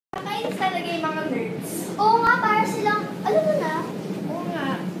Nakainis talaga yung mga nerds. Oo nga, para silang, alam mo na? Oo nga.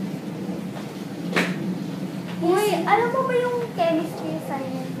 Uy, alam mo ba yung chemistry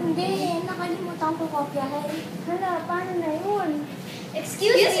assignment? Hindi, nakalimutan ko kopyahin. Hala, paano na yun?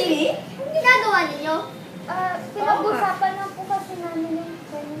 Excuse me? Anong ginagawa ninyo? Pinag-usapan lang po kasi namin yung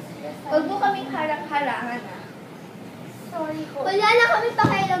chemistry assignment. Huwag mo kaming harang-harangan ah. Sorry po. Wala na kami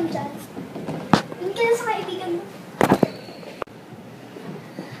pakialam dyan. Yun ka na sa kaibigan mo.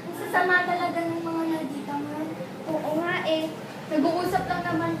 Ang sasama talaga ng mga nandito man. Oo nga eh. Nag-uusap lang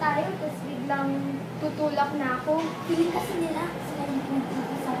naman tayo, tapos biglang tutulak na ako. Feeling kasi nila, sila yung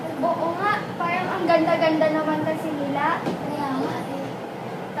pinag-usapan. Oo nga, parang ang ganda-ganda naman kasi nila. Kaya nga eh.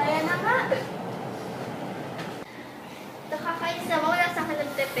 Kaya na nga. Nakakainis naman, wala sa akin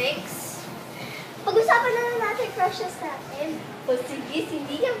nagte-text. Pag-usapan na lang natin crushes natin. O sige,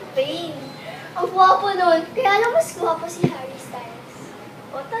 hindi yung pain. Ang guwapo nun. Kaya lang mas guwapo si Harry Styles.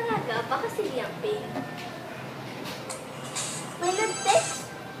 O talaga, baka si Liang pain. May nag-text?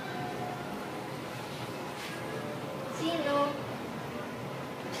 Sino?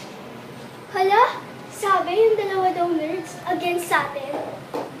 Hala, sabi yung dalawa daw nerds against sa atin.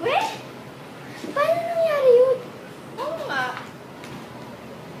 Weh? Paano nangyari yun? Oo nga.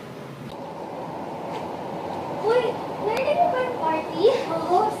 Uy, narinig mo ba yung party?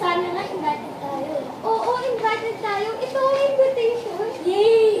 Oo, sana nga invited tayo. Oo, invited tayo. Ito ang invitation.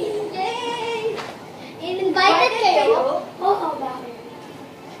 Yay! Yay! Invited kayo? Oo, bakit?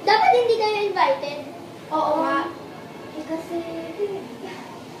 Dapat hindi kayo invited. Oo nga. Eh kasi,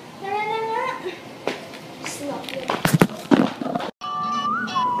 tara na nga. Snap yun.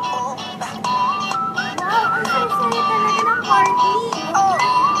 Wow, ang saya-saya talaga ng party. Oo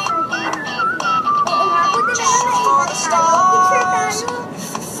nga, buti na lang na-invite tayo. Picture tayo.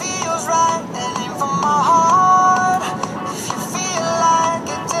 Feels right, and aim for my heart. If you feel like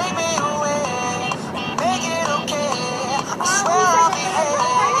it, take me away. Make it okay. I swear I'll be here.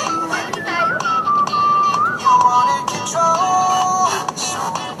 You wanted control, so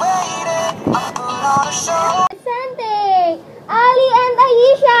we waited. I put on a show. Presenting, Aly and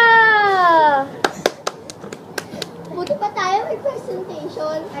Aisha! Buti pa tayo may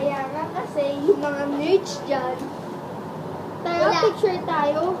presentation. Kaya nga kasi yung mga nerds dyan. Tara, picture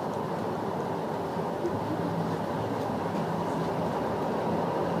tayo.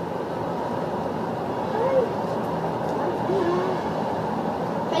 Ay.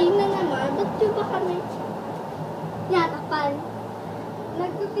 Kayo na naman, ba't yung ba kami? Yatakpan.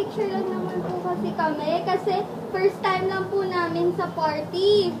 Nagpipicture lang naman po kasi kami kasi first time lang po namin sa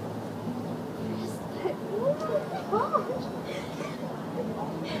party. Oh.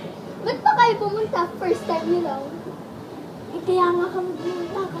 Ba't pa kayo pumunta? First time nyo lang. Eh, kaya nga kami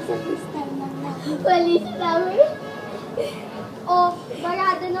pumunta kasi first time lang namin. Wali sa namin. O,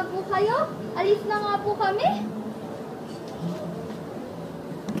 barada na po kayo? Alis na nga po kami?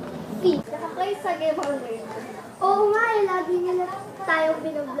 See? Nakaplay sa game ang nerds. Oo nga eh, lagi nila tayong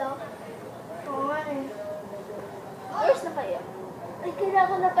binoblock. Oo nga eh. Ayos na kayo. Ay,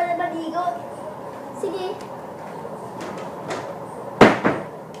 kailangan na pala maligo. Sige.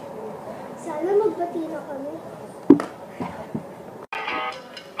 Sana magbati na kami.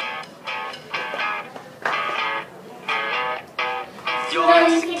 You're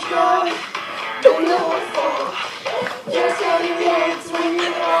insecure, don't know what for. Just how you dance when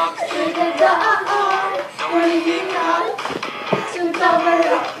you walk through the door. Don't leave out to cover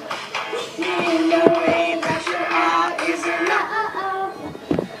up. In the way that your heart is enough.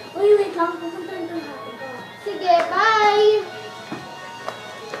 Uy, wait lang. Pupunta rin ng hati ko. Sige, bye!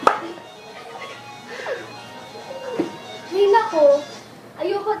 Ay, nako.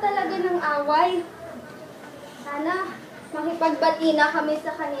 Ayoko talaga ng away. Sana makipagbati na kami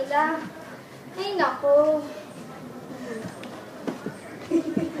sa kanila. Ay, nako.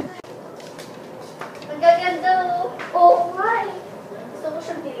 Ang gaganda oh. Oo nga eh. Gusto ko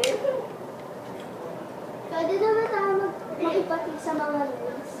siyang dilim. Pwede naman tayo makipati sa mga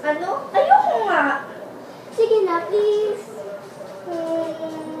nerds. Ano? Ayoko nga. Sige na, please.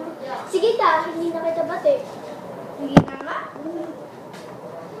 Sige ka, hindi na kita bati. Hindi na nga.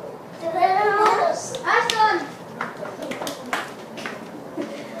 Ashton!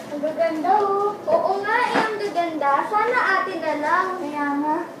 Ang gaganda oh. Oo nga eh, ang gaganda. Sana atin na lang. Kaya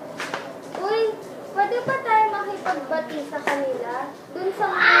nga. Uy, pwede pa tayo makipagbati sa kanila? Dun sa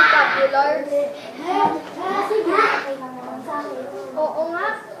mga popular. Sige, okay lang naman sa akin. Oo nga.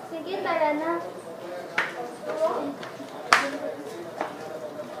 Sige, tara na.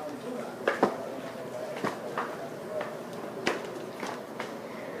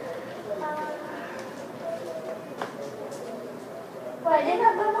 Pwede na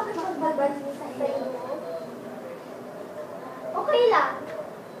ba makipagbatisa sa inyo? Okay lang.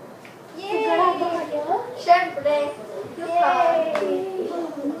 Yay! Sigurado kayo? Siyempre. Yay!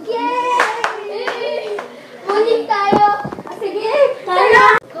 Yay! Muling tayo. Sige.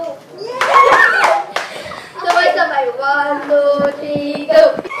 Tara! Go. Yay! Sabay-sabay. 1, 2, 3, go!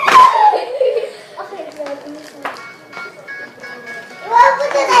 Okay, ready.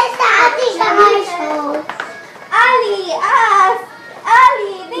 Iwapunta tayo sa ating show.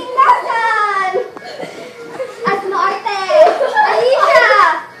 Aly Dinglasan! As Martes!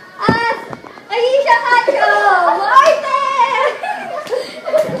 Aisha Cacho! Martes!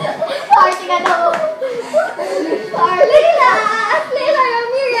 Party ka daw! Leila! Leila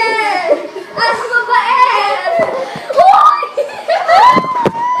Ramirez! As mabait!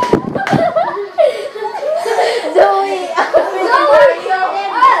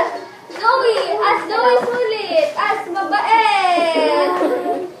 Zoe Sulit! As mabait!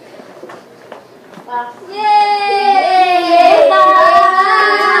 Yay! Bye!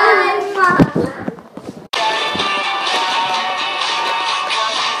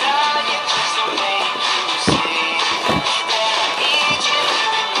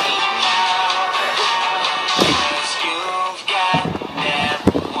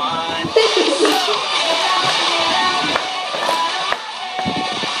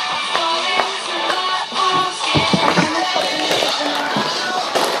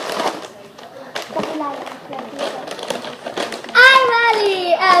 I'm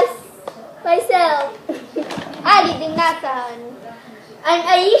Aly as myself. Aly Dinglasan. I'm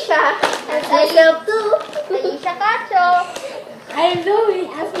Aisha as myself too. Aisha Cacho. I'm Zoe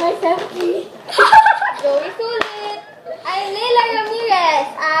as myself too. Zoe Sulit. I'm Leila Ramirez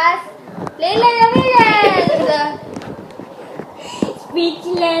as Leila Ramirez.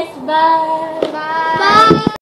 Speechless. Bye. Bye.